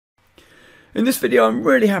In this video, I'm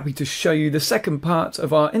really happy to show you the second part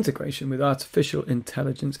of our integration with artificial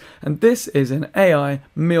intelligence, and this is an AI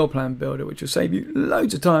meal plan builder which will save you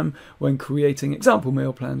loads of time when creating example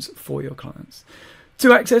meal plans for your clients.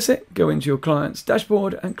 To access it, go into your client's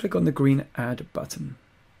dashboard and click on the green Add button.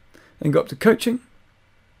 Then go up to Coaching,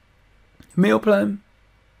 Meal Plan,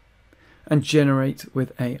 and Generate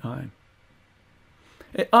with AI.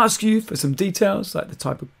 It asks you for some details like the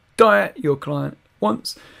type of diet your client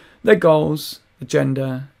wants, their goals, the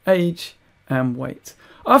gender, age, and weight.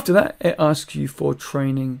 After that, it asks you for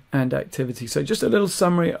training and activity. So just a little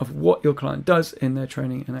summary of what your client does in their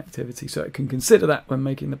training and activity, so it can consider that when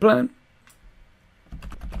making the plan.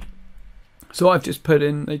 So I've just put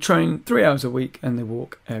in, they train 3 hours a week and they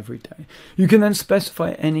walk every day. You can then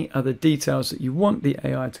specify any other details that you want the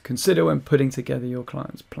AI to consider when putting together your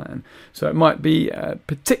client's plan. So it might be a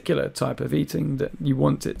particular type of eating that you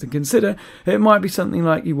want it to consider. It might be something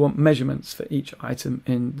like you want measurements for each item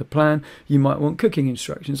in the plan. You might want cooking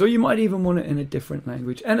instructions, or you might even want it in a different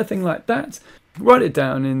language. Anything like that, write it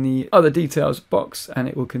down in the other details box and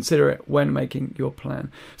it will consider it when making your plan.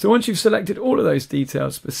 So once you've selected all of those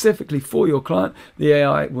details specifically for your client, the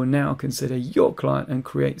AI will now consider your client and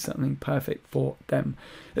create something perfect for them.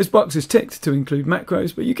 This box is ticked to include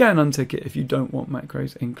macros, but you can untick it if you don't want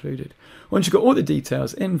macros included. Once you've got all the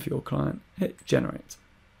details in for your client, hit Generate.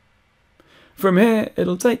 From here,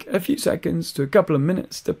 it'll take a few seconds to a couple of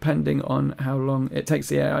minutes depending on how long it takes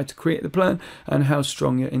the AI to create the plan and how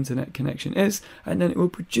strong your internet connection is, and then it will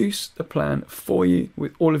produce the plan for you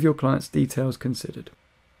with all of your client's details considered.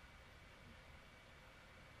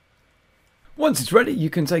 Once it's ready,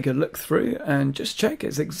 you can take a look through and just check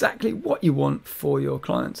it's exactly what you want for your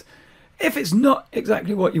client. If it's not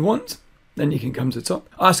exactly what you want, then you can come to the top,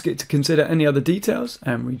 ask it to consider any other details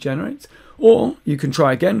and regenerate. Or you can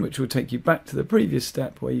try again, which will take you back to the previous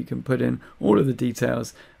step where you can put in all of the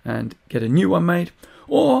details and get a new one made.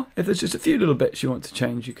 Or if there's just a few little bits you want to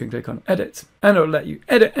change, you can click on Edit and it'll let you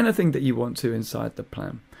edit anything that you want to inside the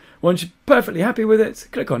plan. Once you're perfectly happy with it,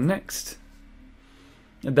 click on Next.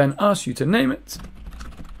 It then asks you to name it.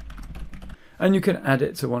 And you can add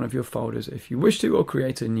it to one of your folders if you wish to, or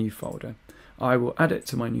create a new folder. I will add it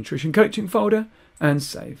to my nutrition coaching folder and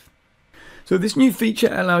save. So this new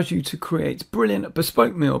feature allows you to create brilliant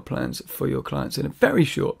bespoke meal plans for your clients in a very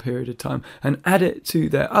short period of time and add it to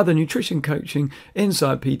their other nutrition coaching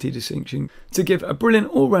inside PT Distinction to give a brilliant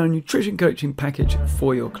all-round nutrition coaching package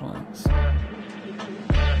for your clients.